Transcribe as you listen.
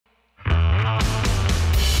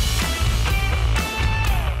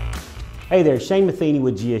Hey there, Shane Matheny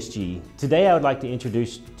with GSG. Today I would like to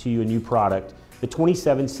introduce to you a new product, the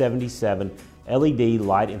 2777 LED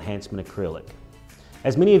Light Enhancement Acrylic.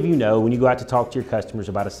 As many of you know, when you go out to talk to your customers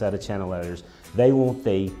about a set of channel letters, they want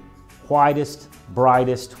the whitest,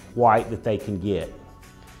 brightest white that they can get.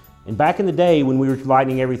 And back in the day when we were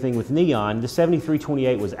lighting everything with neon, the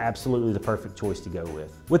 7328 was absolutely the perfect choice to go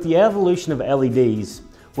with. With the evolution of LEDs,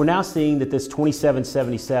 we're now seeing that this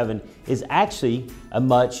 2777 is actually a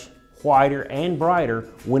much whiter and brighter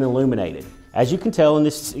when illuminated. As you can tell in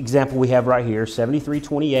this example we have right here,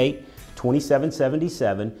 7328,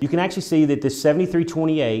 2777, you can actually see that this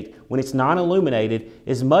 7328, when it's non-illuminated,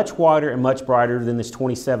 is much whiter and much brighter than this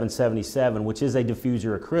 2777, which is a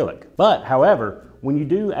diffuser acrylic. But, however, when you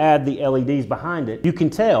do add the LEDs behind it, you can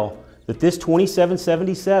tell that this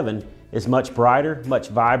 2777 is much brighter, much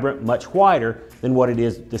vibrant, much whiter than what it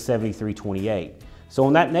is the 7328. So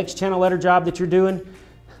on that next channel letter job that you're doing,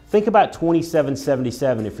 think about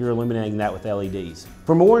 2777 if you're illuminating that with LEDs.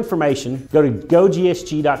 For more information, go to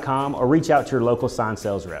gogsg.com or reach out to your local sign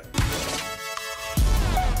sales rep.